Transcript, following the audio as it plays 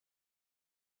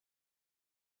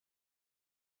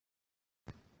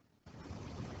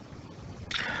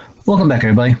Welcome back,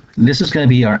 everybody. This is going to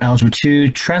be our Algebra 2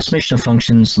 Transformation of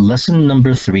Functions, lesson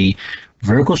number 3,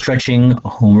 Vertical Stretching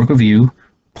Homework Review,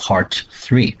 part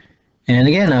 3. And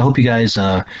again, I hope you guys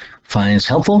find this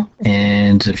helpful.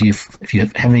 And if you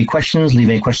have any questions, leave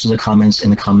any questions or comments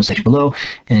in the comment section below.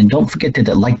 And don't forget to hit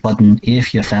that like button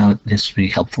if you found this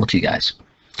really helpful to you guys.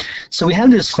 So we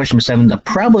have this question number 7. The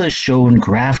parabola is shown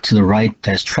graph to the right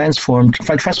that is transformed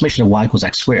by transformation of y equals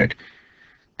x squared.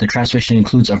 The transformation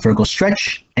includes a vertical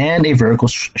stretch and a vertical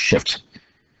shift.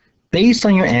 Based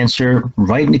on your answer,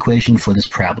 write an equation for this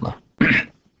parabola.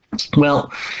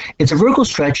 Well, it's a vertical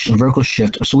stretch and vertical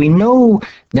shift, so we know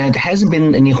that there hasn't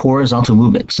been any horizontal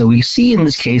movement. So we see in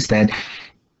this case that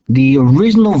the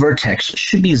original vertex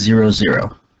should be 0,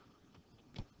 0.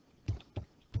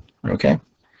 Okay?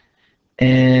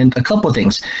 And a couple of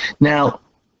things. Now,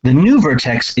 the new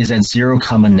vertex is at 0,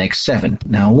 -7.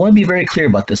 Now, I want to be very clear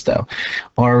about this, though.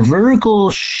 Our vertical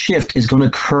shift is going to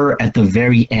occur at the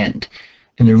very end.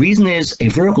 And the reason is a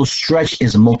vertical stretch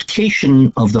is a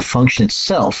multiplication of the function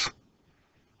itself.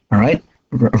 All right?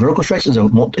 A vertical stretch is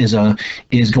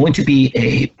going to be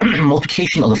a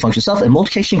multiplication of the function itself, and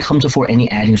multiplication comes before any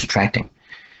adding or subtracting.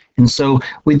 And so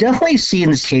we definitely see in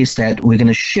this case that we're going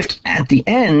to shift at the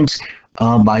end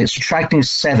by subtracting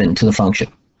 7 to the function.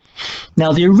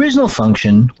 Now, the original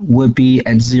function would be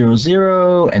at 0,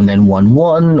 0, and then 1,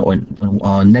 1, or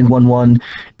 -1, 1,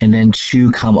 and then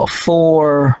 2,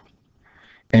 4,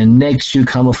 and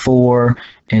 -2, 4,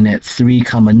 and at 3,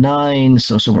 9,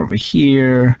 so somewhere over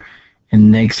here,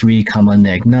 and -3,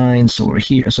 -9, so over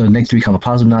here, so -3,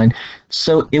 +9.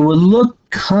 So it would look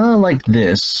kind of like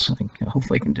this.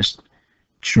 Hopefully I can just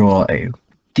draw a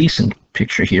decent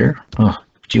picture here. Oh,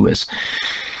 gee whiz.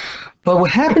 But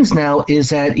what happens now is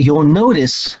that you'll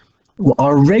notice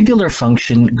our regular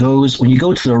function goes, when you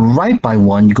go to the right by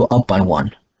 1, you go up by 1.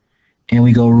 And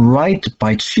we go right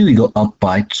by 2, you go up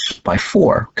by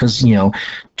 4, because,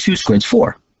 2 squared is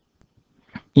 4.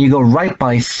 You go right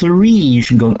by 3, you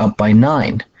should go up by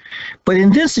 9. But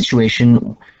in this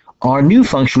situation, our new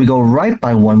function, we go right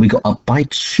by 1, we go up by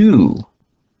 2.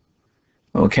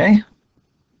 Okay?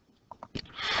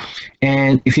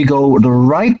 And if you go to the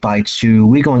right by 2,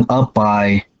 we're going up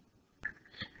by,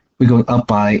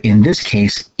 in this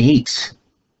case, 8.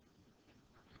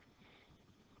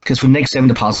 Because from -7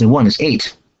 to +1 is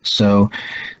 8. So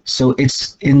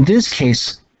it's, in this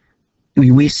case,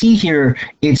 we see here,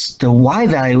 it's the y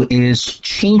value is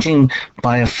changing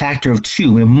by a factor of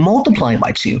 2. We're multiplying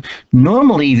by 2.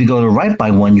 Normally, if you go to the right by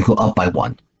 1, you go up by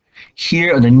 1.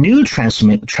 Here, the new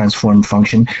transform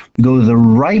function, we go to the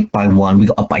right by 1, we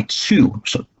go up by 2.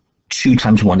 So 2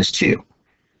 times 1 is 2.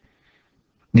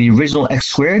 The original x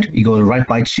squared, you go to the right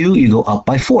by 2, you go up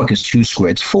by 4, because 2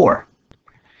 squared is 4.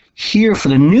 Here, for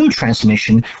the new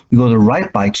transformation, we go to the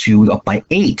right by 2, we go up by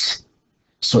 8.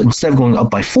 So instead of going up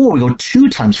by 4, we go 2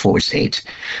 times 4 is 8,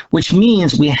 which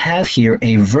means we have here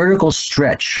a vertical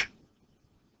stretch.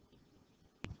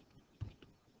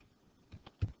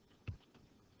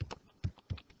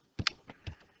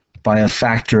 By a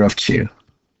factor of 2.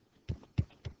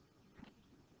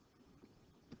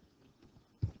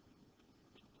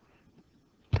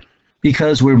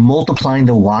 Because we're multiplying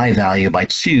the y value by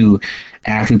 2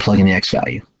 after we plug in the x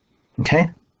value.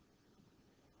 Okay?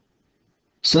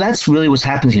 So that's really what's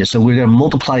happening here. So we're going to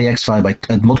multiply the x value by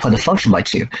multiply the function by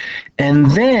 2. And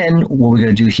then what we're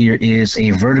going to do here is a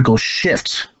vertical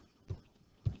shift.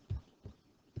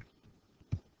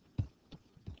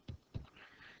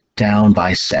 Down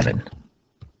by 7.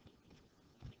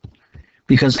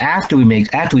 Because after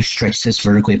we stretch this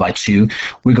vertically by 2,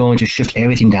 we're going to shift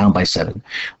everything down by 7,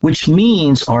 which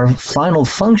means our final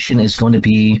function is going to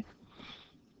be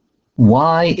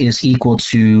y is equal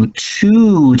to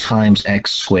 2 times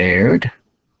x squared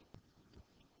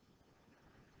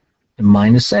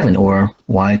minus 7, or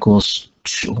y equals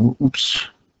 2. Oops.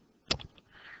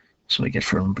 So we get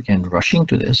from, again, rushing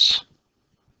through this.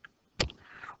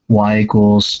 Y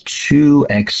equals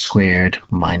 2x squared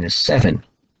minus 7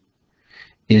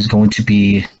 is going to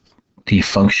be the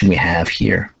function we have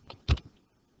here.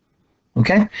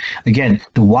 Okay? Again,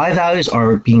 the y values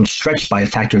are being stretched by a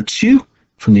factor of 2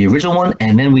 from the original one,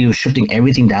 and then we were shifting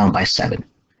everything down by 7.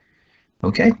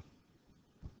 Okay?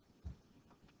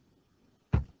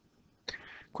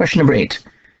 Question number 8.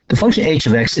 The function h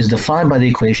of x is defined by the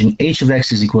equation h of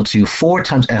x is equal to 4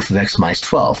 times f of x minus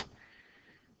 12.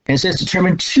 And it says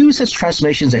determine 2 such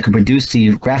transformations that can produce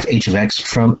the graph h of x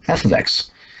from f of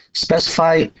x.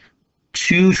 Specify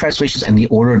 2 transformations and the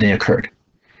order they occurred.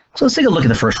 So let's take a look at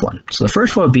the first one. So the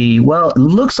first one would be, well, it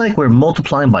looks like we're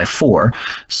multiplying by 4.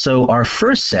 So our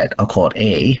first set, I'll call it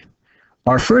A.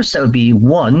 Our first set would be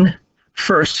 1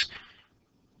 First,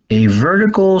 a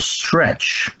vertical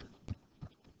stretch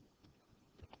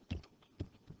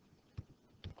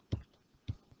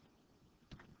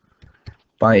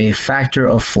by a factor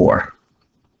of 4.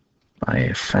 By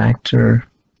a factor,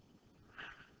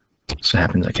 so it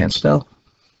happens I can't spell.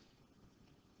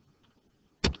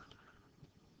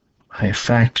 By a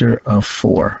factor of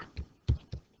 4.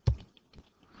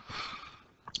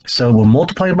 So we'll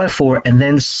multiply it by 4, and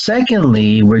then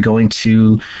secondly, we're going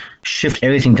to shift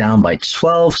everything down by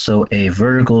 12, so a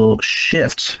vertical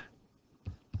shift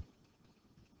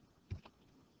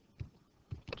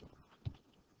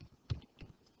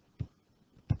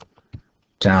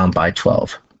down by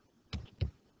 12.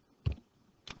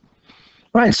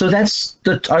 All right, so that's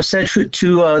our set this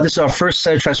is our first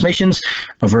set of transformations,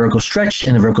 a vertical stretch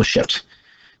and a vertical shift.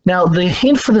 Now, the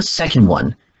hint for the second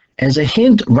one, as a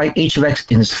hint, write h of x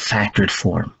in its factored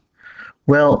form.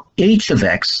 Well, h of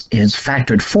x in its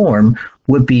factored form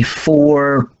would be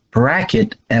 4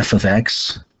 bracket f of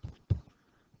x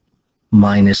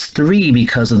minus 3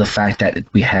 because of the fact that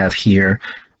we have here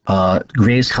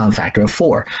greatest common factor of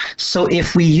 4. So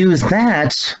if we use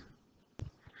that,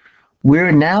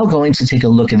 we're now going to take a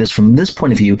look at this from this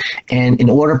point of view, and in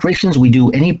order operations, we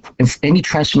do any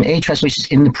transformations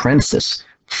in the parenthesis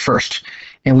first.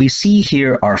 And we see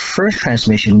here our first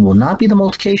transformation will not be the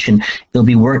multiplication, it'll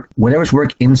be whatever's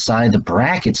work inside the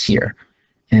brackets here.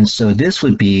 And so this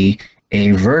would be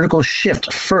a vertical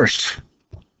shift first.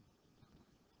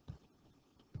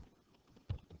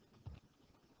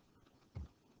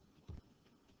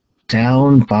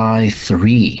 Down by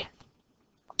 3.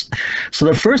 So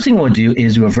the first thing we'll do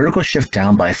is do a vertical shift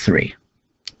down by 3.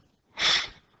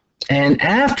 And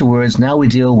afterwards, now we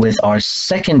deal with our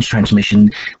second transformation,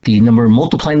 the number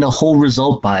multiplying the whole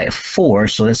result by 4.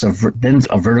 So that's then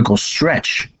a vertical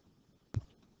stretch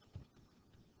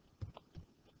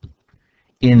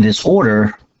in this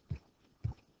order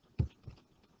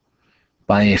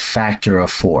by a factor of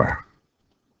 4.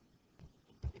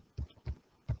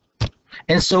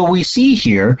 And so we see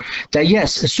here that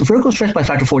yes, vertical stretch by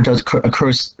factor 4 does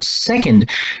occurs second,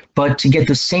 but to get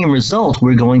the same result,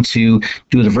 we're going to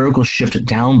do the vertical shift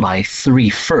down by 3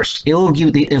 first. It will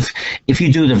give the if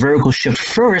you do the vertical shift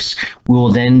first, we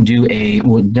will then do then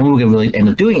what we're going to end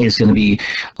up doing is going to be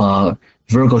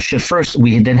vertical shift first.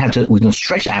 We're going to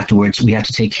stretch afterwards. We have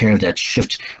to take care of that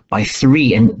shift by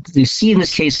 3, and you see in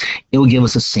this case, it will give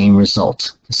us the same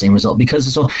result.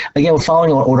 Because so again, we're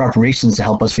following our order operations to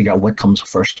help us figure out what comes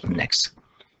first and next.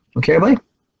 Okay, everybody?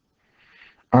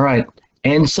 All right,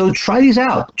 and so try these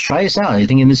out. I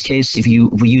think in this case, if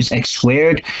we use x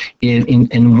squared,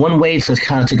 in one way to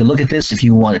kind of take a look at this, if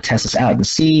you want to test this out and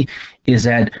see, is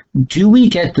that do we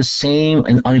get the same,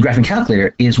 and on the graphing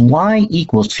calculator, is y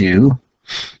equals to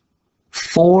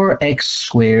 4x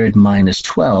squared minus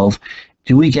 12,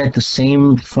 do we get the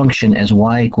same function as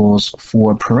y equals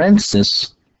 4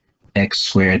 parenthesis x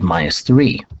squared minus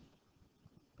 3?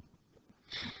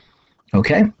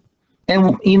 Okay,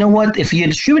 and you know what? If you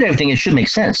distribute everything, it should make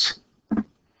sense.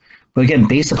 But again,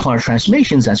 based upon our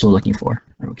transformations, that's what we're looking for.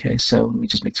 Okay, so let me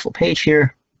just make this full page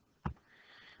here.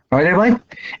 All right, everybody?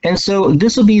 And so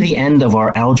this will be the end of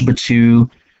our Algebra 2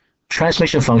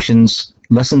 transformation of functions,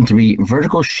 Lesson 3,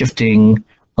 vertical shifting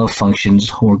of functions,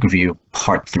 homework review,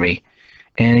 part 3.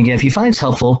 And again, if you find this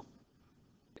helpful,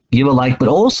 give a like, but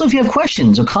also if you have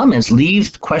questions or comments,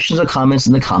 leave questions or comments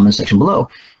in the comment section below.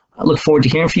 I look forward to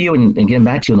hearing from you and getting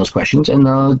back to you on those questions. And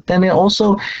then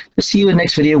also to see you in the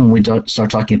next video when we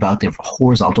start talking about the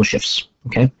horizontal shifts.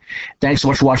 Okay? Thanks so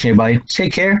much for watching, everybody.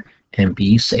 Take care and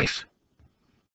be safe.